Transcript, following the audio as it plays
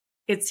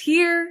It's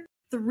here,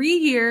 3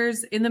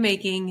 years in the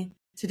making.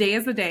 Today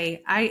is the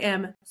day. I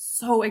am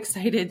so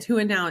excited to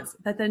announce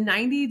that the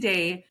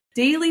 90-day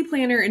daily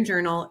planner and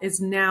journal is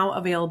now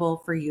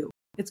available for you.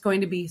 It's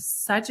going to be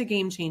such a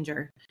game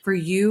changer for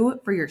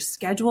you, for your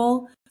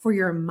schedule, for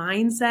your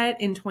mindset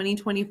in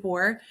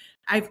 2024.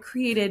 I've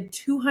created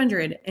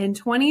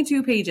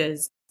 222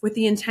 pages with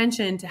the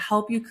intention to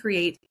help you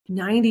create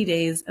 90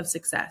 days of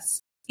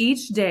success.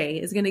 Each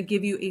day is going to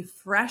give you a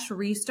fresh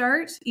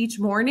restart each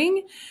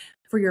morning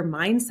for your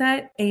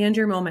mindset and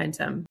your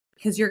momentum,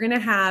 because you're going to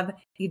have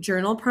a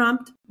journal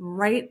prompt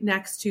right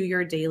next to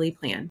your daily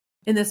plan.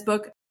 In this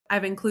book,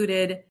 I've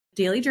included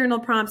daily journal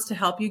prompts to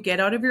help you get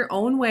out of your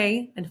own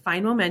way and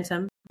find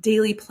momentum,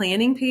 daily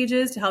planning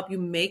pages to help you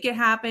make it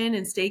happen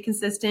and stay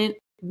consistent,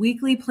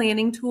 weekly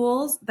planning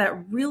tools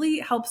that really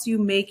helps you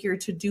make your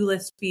to-do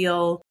list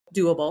feel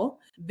doable,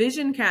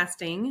 vision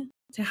casting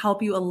to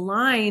help you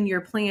align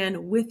your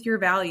plan with your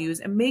values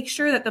and make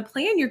sure that the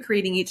plan you're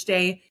creating each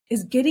day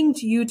is getting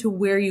to you to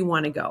where you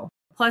want to go.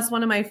 Plus,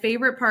 one of my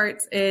favorite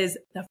parts is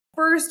the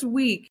first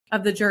week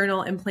of the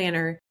journal and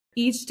planner.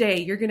 Each day,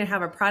 you're going to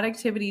have a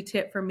productivity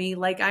tip from me,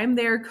 like I'm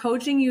there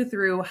coaching you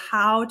through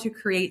how to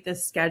create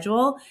this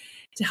schedule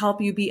to help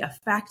you be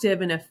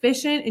effective and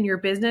efficient in your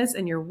business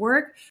and your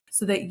work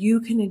so that you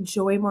can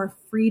enjoy more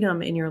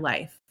freedom in your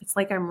life. It's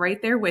like I'm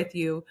right there with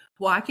you,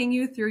 walking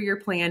you through your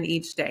plan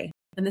each day.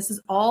 And this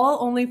is all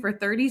only for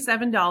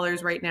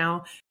 $37 right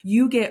now.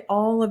 You get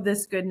all of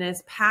this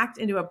goodness packed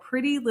into a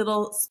pretty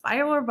little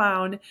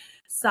spiral-bound,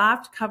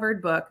 soft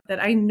covered book that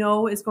I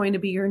know is going to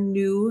be your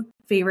new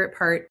favorite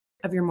part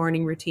of your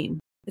morning routine.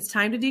 It's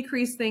time to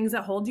decrease things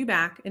that hold you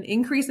back and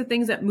increase the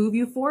things that move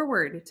you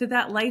forward to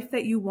that life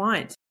that you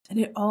want. And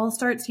it all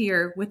starts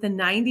here with the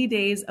 90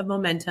 days of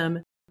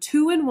momentum,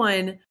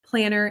 2-in-1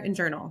 planner and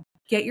journal.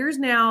 Get yours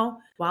now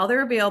while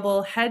they're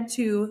available. Head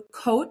to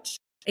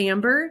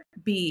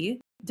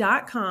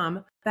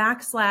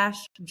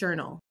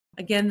coachamberb.com/journal.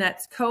 Again,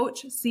 that's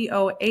coach,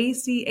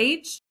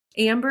 COACH,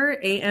 Amber,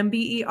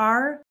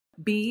 AMBER,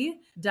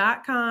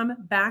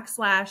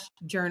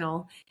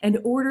 b.com/journal and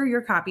order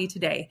your copy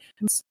today.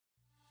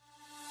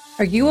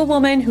 Are you a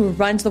woman who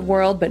runs the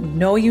world but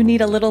know you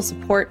need a little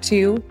support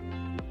too?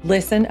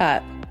 Listen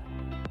up.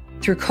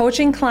 Through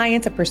coaching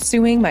clients and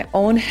pursuing my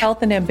own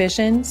health and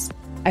ambitions,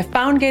 I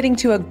found getting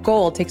to a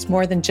goal takes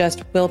more than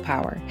just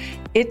willpower.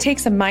 It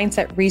takes a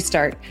mindset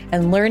restart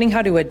and learning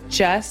how to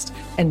adjust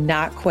and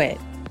not quit.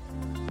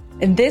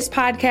 In this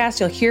podcast,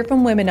 you'll hear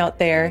from women out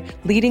there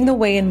leading the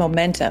way in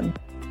momentum.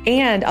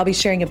 And I'll be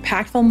sharing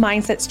impactful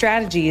mindset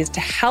strategies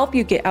to help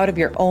you get out of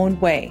your own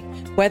way.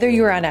 Whether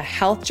you're on a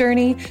health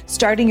journey,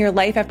 starting your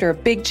life after a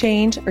big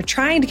change, or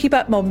trying to keep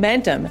up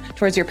momentum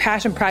towards your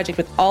passion project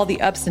with all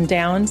the ups and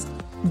downs,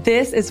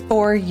 this is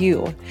for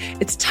you.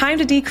 It's time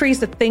to decrease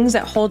the things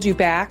that hold you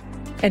back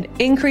and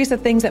increase the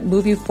things that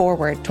move you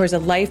forward towards a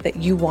life that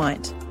you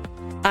want.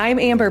 I'm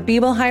Amber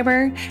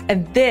Biebelheimer,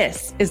 and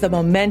this is the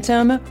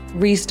Momentum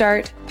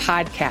Restart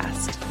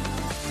Podcast.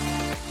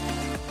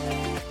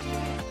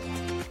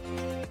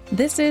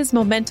 This is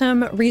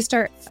Momentum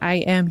Restart. I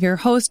am your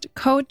host,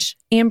 Coach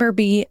Amber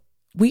B.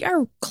 We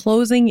are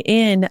closing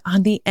in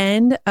on the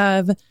end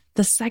of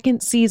the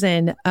second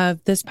season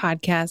of this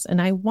podcast, and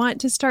I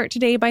want to start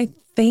today by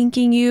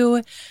thanking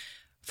you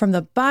from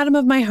the bottom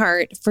of my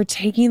heart for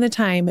taking the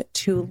time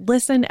to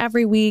listen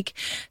every week,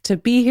 to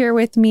be here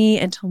with me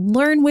and to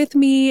learn with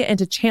me and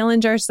to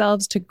challenge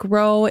ourselves to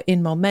grow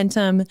in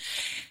momentum.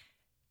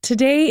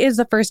 Today is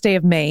the first day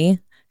of May.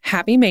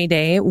 Happy May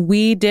Day.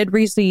 We did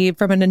receive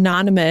from an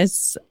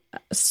anonymous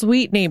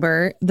sweet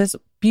neighbor this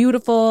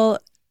beautiful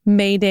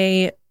May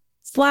Day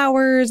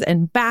flowers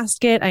and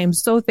basket. I am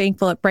so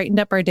thankful. It brightened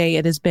up our day.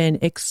 It has been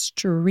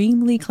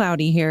extremely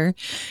cloudy here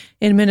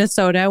in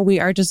Minnesota. We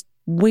are just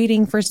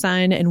waiting for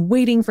sun and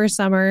waiting for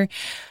summer.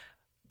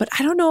 But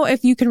I don't know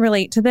if you can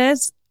relate to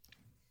this.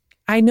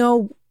 I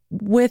know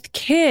with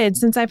kids,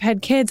 since I've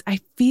had kids, I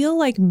feel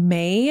like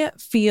May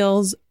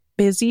feels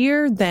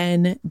busier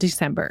than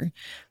December.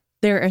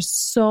 There is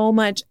so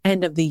much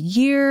end of the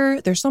year.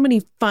 There's so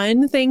many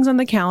fun things on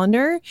the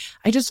calendar.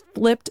 I just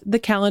flipped the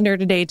calendar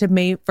today to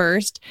May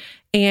 1st,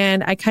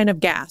 and I kind of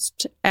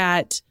gasped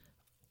at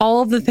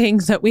all of the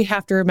things that we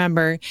have to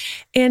remember.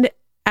 And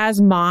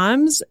as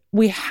moms,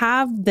 we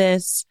have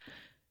this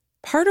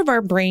part of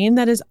our brain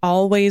that is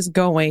always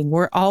going.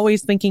 We're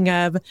always thinking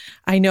of,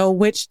 I know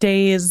which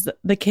days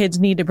the kids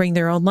need to bring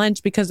their own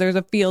lunch because there's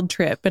a field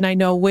trip. And I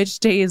know which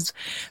days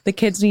the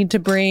kids need to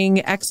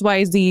bring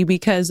XYZ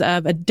because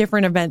of a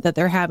different event that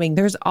they're having.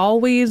 There's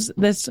always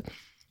this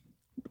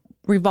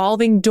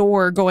revolving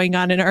door going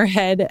on in our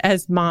head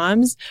as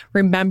moms,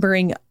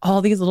 remembering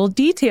all these little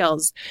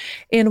details.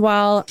 And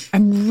while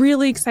I'm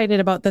really excited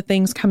about the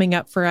things coming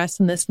up for us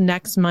in this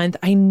next month,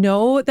 I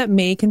know that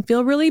May can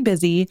feel really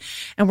busy,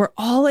 and we're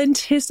all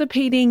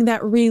anticipating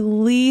that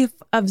relief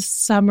of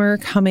summer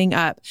coming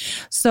up.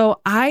 So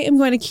I am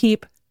going to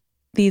keep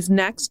these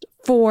next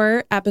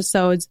 4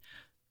 episodes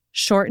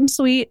short and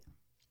sweet,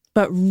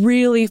 but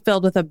really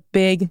filled with a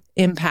big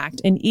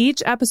impact. In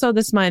each episode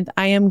this month,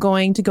 I am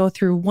going to go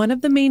through one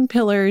of the main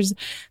pillars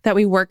that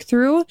we work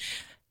through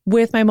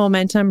with my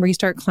Momentum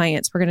Restart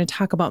clients. We're going to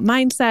talk about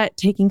mindset,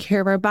 taking care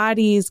of our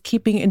bodies,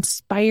 keeping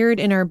inspired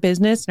in our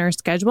business and our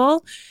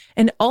schedule,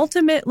 and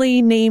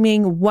ultimately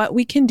naming what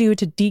we can do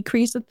to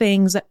decrease the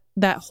things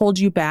that hold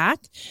you back.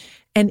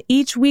 And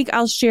each week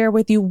I'll share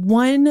with you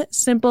one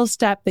simple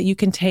step that you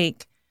can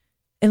take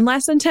in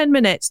less than 10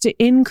 minutes to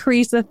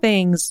increase the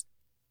things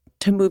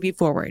to move you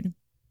forward.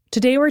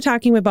 Today, we're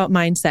talking about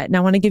mindset. And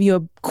I want to give you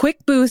a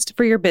quick boost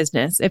for your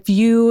business. If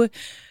you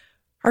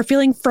are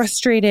feeling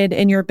frustrated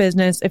in your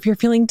business, if you're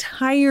feeling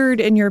tired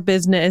in your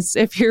business,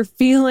 if you're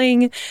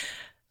feeling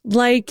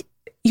like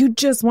you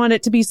just want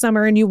it to be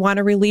summer and you want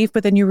a relief,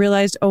 but then you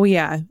realized, oh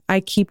yeah, I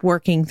keep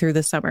working through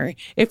the summer.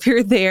 If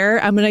you're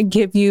there, I'm going to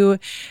give you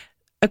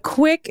a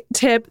quick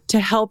tip to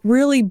help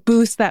really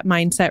boost that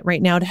mindset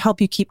right now to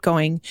help you keep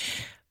going.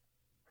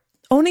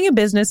 Owning a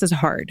business is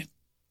hard.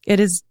 It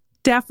is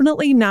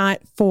definitely not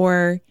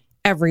for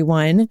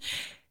everyone.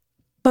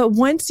 But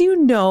once you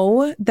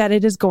know that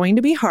it is going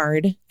to be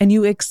hard and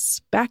you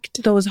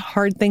expect those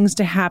hard things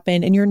to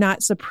happen and you're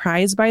not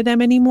surprised by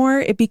them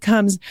anymore, it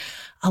becomes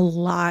a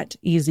lot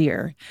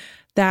easier.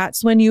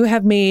 That's when you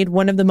have made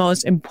one of the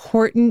most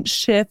important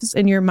shifts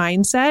in your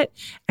mindset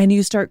and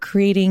you start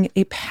creating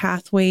a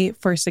pathway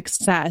for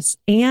success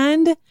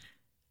and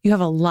you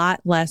have a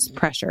lot less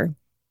pressure.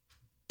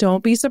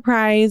 Don't be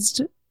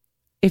surprised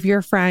if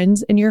your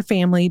friends and your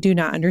family do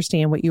not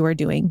understand what you are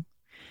doing.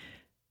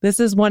 This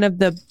is one of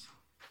the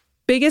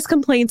biggest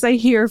complaints I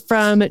hear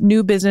from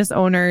new business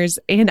owners,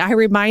 and I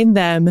remind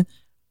them,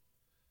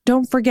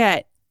 don't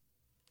forget,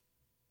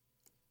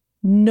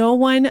 no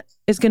one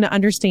is going to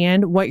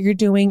understand what you're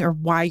doing or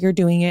why you're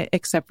doing it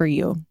except for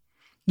you.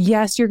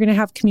 Yes, you're going to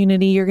have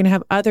community, you're going to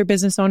have other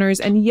business owners,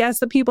 and yes,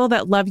 the people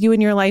that love you in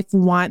your life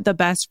want the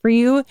best for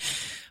you,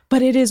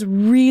 but it is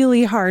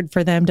really hard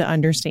for them to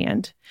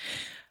understand.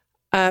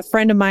 A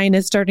friend of mine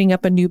is starting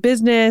up a new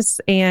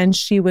business and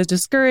she was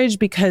discouraged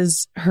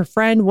because her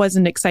friend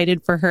wasn't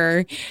excited for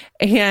her.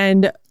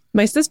 And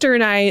my sister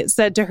and I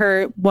said to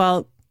her,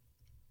 well,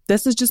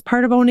 this is just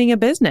part of owning a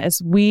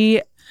business.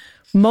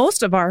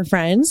 Most of our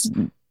friends,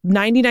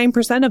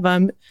 99% of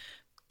them,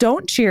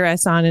 don't cheer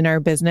us on in our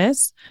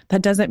business.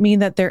 That doesn't mean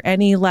that they're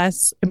any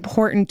less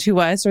important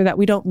to us or that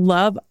we don't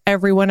love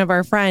every one of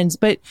our friends,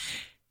 but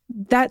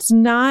that's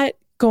not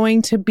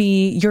going to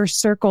be your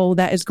circle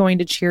that is going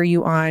to cheer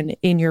you on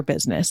in your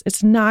business.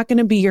 It's not going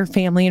to be your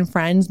family and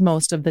friends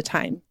most of the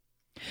time,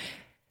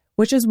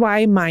 which is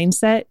why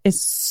mindset is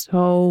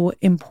so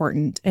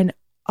important. And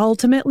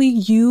ultimately,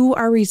 you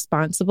are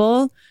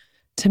responsible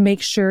to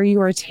make sure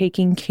you are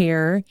taking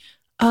care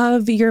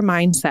of your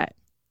mindset.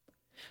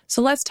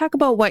 So let's talk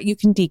about what you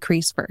can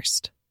decrease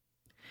first.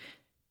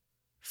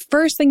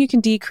 First thing you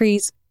can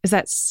decrease is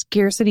that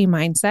scarcity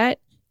mindset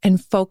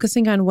and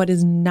focusing on what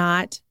is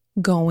not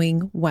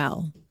going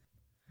well.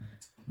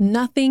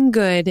 Nothing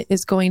good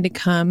is going to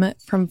come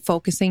from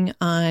focusing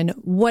on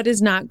what is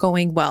not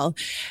going well.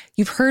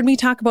 You've heard me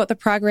talk about the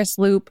progress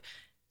loop.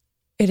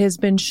 It has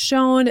been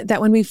shown that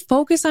when we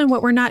focus on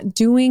what we're not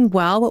doing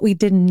well, what we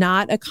did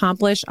not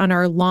accomplish on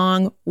our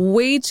long,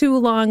 way too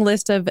long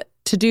list of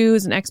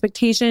to-dos and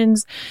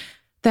expectations,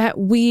 that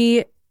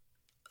we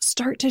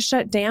start to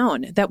shut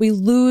down, that we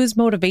lose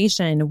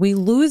motivation, we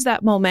lose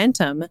that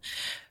momentum,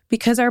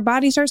 because our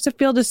body starts to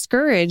feel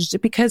discouraged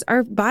because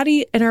our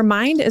body and our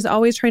mind is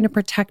always trying to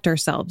protect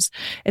ourselves.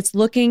 It's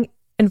looking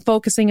and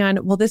focusing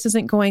on, well, this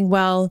isn't going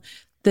well.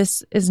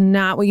 This is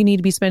not what you need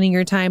to be spending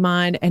your time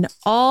on. And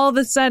all of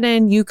a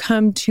sudden you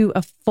come to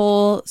a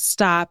full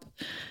stop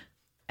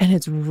and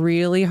it's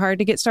really hard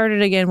to get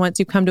started again once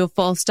you come to a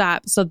full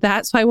stop. So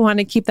that's why we want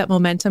to keep that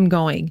momentum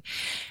going.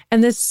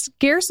 And this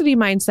scarcity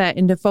mindset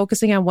into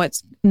focusing on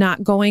what's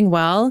not going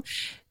well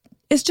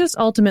is just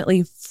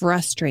ultimately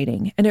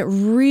frustrating. And it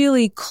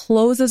really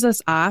closes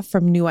us off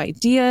from new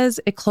ideas.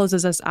 It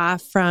closes us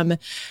off from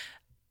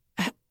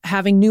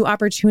having new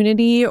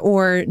opportunity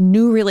or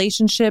new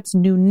relationships,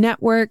 new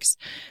networks.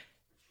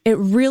 It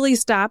really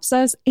stops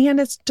us and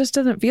it just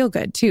doesn't feel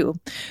good too.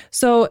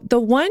 So the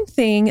one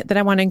thing that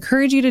I want to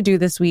encourage you to do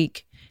this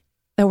week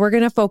that we're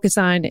going to focus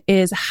on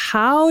is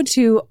how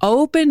to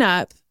open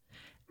up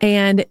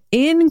and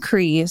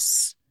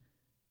increase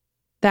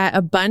that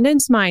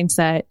abundance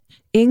mindset,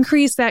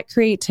 increase that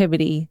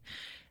creativity.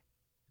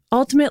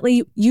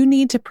 Ultimately, you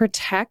need to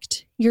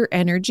protect your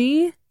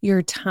energy,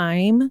 your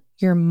time,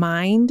 your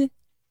mind,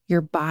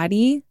 your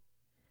body.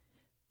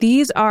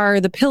 These are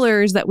the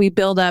pillars that we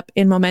build up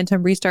in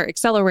Momentum Restart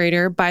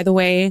Accelerator. By the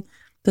way,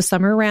 the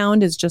summer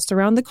round is just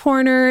around the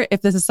corner.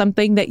 If this is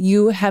something that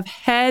you have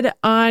had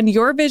on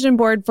your vision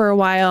board for a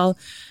while,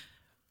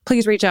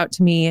 please reach out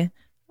to me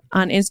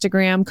on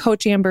Instagram,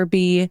 Coach Amber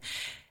B.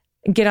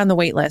 Get on the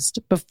wait list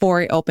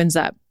before it opens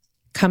up.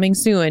 Coming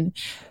soon.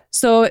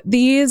 So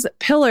these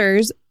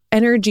pillars,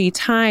 energy,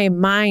 time,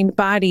 mind,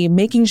 body,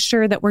 making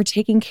sure that we're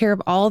taking care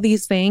of all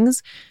these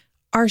things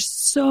are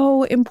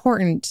so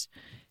important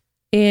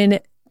in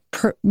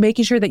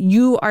making sure that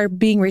you are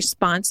being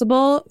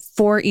responsible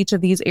for each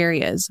of these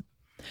areas.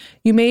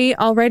 You may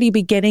already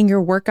be getting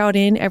your workout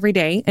in every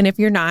day. And if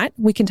you're not,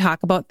 we can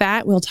talk about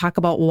that. We'll talk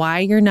about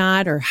why you're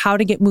not or how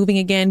to get moving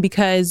again,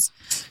 because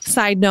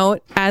side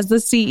note, as the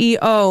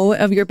CEO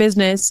of your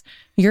business,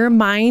 your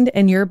mind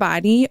and your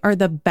body are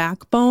the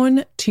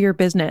backbone to your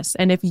business.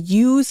 And if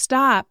you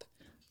stop,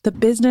 the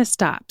business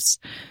stops.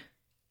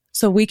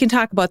 So we can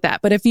talk about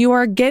that. But if you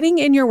are getting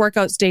in your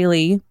workouts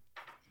daily,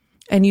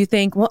 and you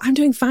think, well, I'm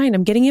doing fine.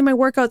 I'm getting in my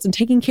workouts and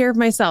taking care of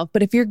myself.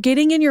 But if you're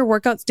getting in your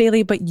workouts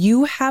daily, but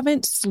you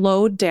haven't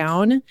slowed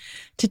down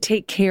to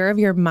take care of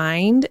your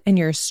mind and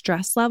your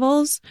stress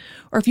levels,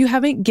 or if you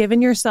haven't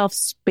given yourself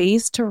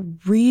space to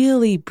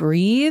really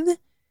breathe,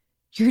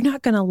 you're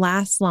not going to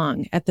last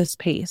long at this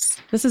pace.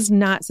 This is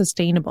not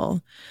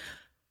sustainable.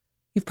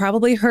 You've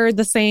probably heard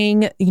the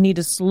saying, you need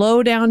to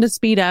slow down to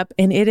speed up.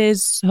 And it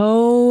is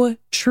so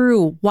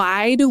true.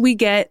 Why do we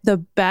get the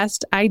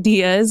best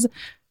ideas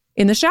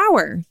in the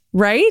shower,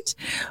 right?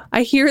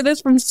 I hear this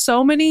from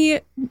so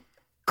many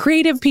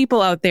creative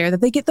people out there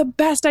that they get the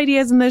best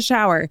ideas in the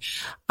shower.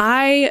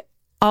 I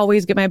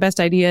always get my best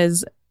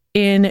ideas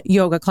in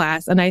yoga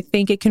class, and I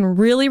think it can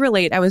really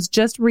relate. I was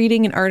just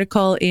reading an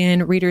article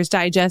in Reader's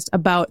Digest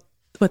about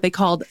what they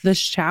called the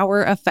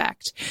shower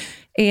effect.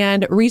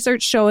 And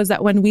research shows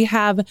that when we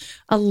have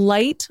a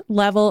light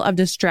level of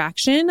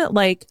distraction,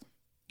 like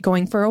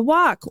going for a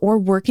walk or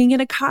working in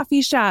a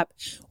coffee shop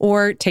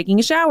or taking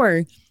a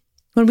shower,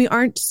 when we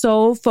aren't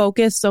so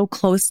focused so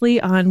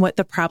closely on what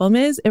the problem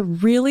is, it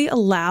really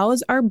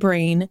allows our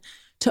brain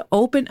to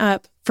open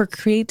up for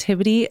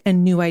creativity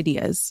and new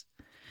ideas.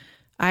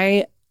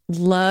 I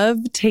love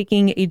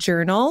taking a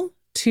journal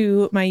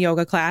to my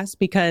yoga class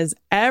because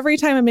every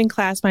time I'm in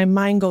class, my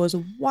mind goes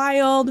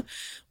wild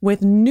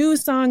with new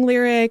song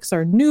lyrics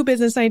or new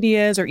business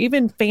ideas or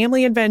even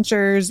family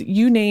adventures,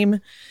 you name.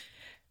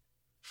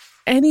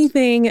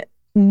 Anything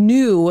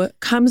new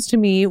comes to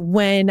me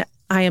when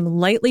I am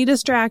lightly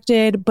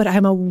distracted, but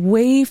I'm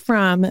away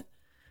from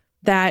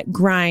that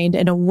grind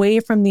and away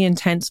from the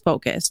intense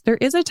focus. There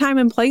is a time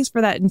and place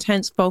for that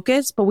intense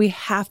focus, but we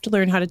have to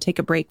learn how to take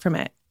a break from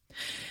it.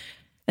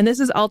 And this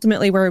is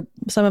ultimately where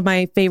some of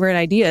my favorite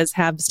ideas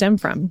have stemmed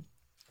from.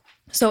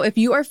 So if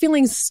you are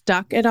feeling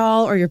stuck at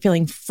all, or you're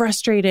feeling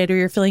frustrated, or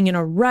you're feeling in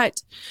a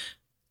rut,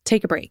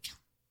 take a break.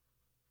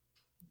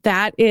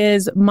 That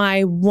is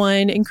my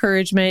one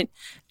encouragement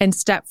and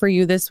step for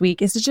you this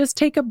week, is to just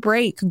take a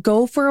break,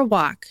 go for a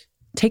walk,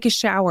 take a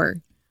shower,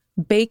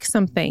 bake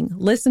something,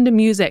 listen to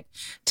music,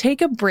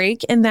 take a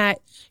break in that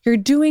you're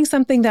doing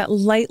something that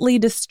lightly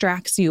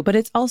distracts you, but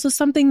it's also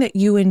something that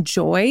you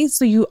enjoy.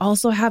 So you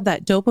also have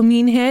that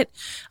dopamine hit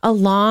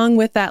along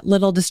with that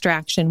little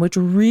distraction, which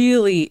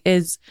really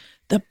is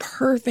the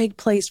perfect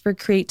place for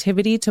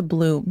creativity to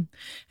bloom.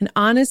 And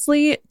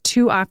honestly,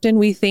 too often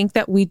we think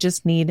that we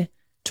just need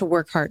to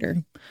work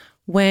harder,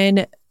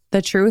 when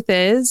the truth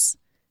is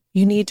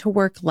you need to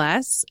work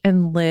less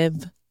and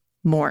live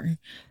more.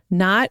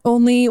 Not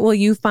only will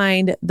you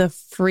find the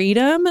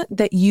freedom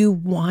that you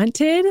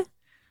wanted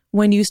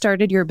when you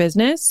started your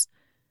business,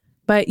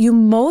 but you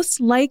most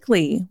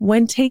likely,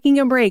 when taking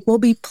a break, will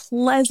be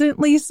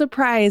pleasantly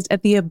surprised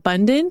at the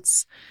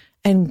abundance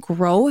and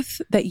growth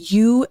that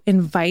you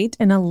invite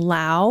and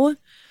allow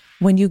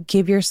when you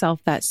give yourself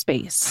that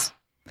space.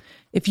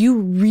 If you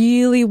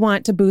really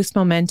want to boost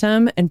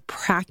momentum and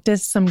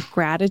practice some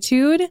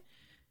gratitude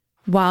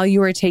while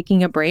you are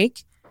taking a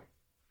break,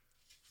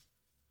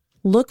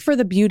 look for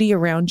the beauty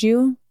around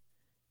you.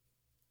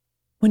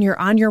 When you're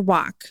on your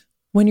walk,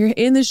 when you're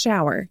in the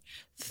shower,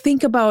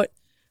 think about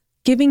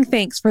giving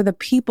thanks for the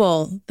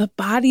people, the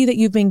body that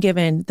you've been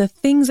given, the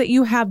things that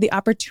you have, the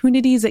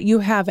opportunities that you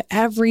have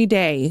every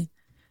day.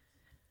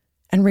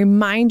 And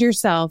remind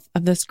yourself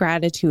of this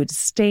gratitude,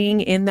 staying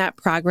in that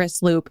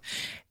progress loop.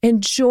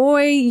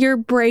 Enjoy your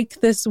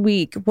break this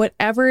week.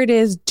 Whatever it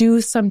is,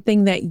 do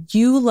something that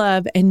you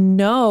love and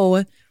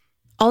know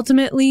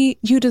ultimately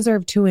you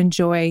deserve to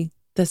enjoy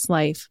this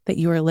life that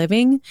you are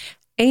living,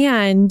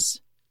 and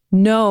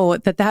know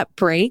that that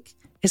break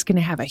is going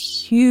to have a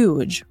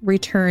huge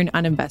return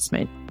on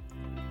investment.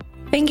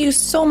 Thank you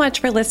so much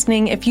for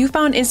listening. If you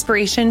found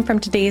inspiration from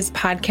today's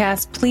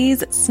podcast,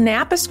 please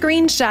snap a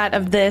screenshot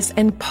of this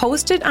and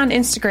post it on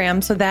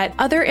Instagram so that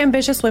other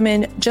ambitious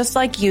women just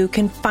like you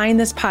can find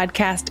this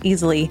podcast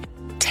easily.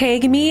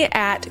 Tag me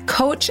at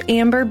Coach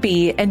Amber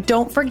B, and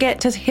don't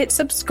forget to hit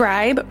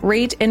subscribe,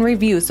 rate, and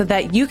review so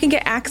that you can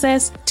get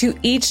access to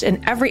each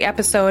and every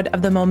episode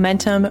of the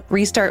Momentum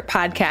Restart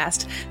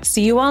podcast.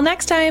 See you all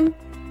next time.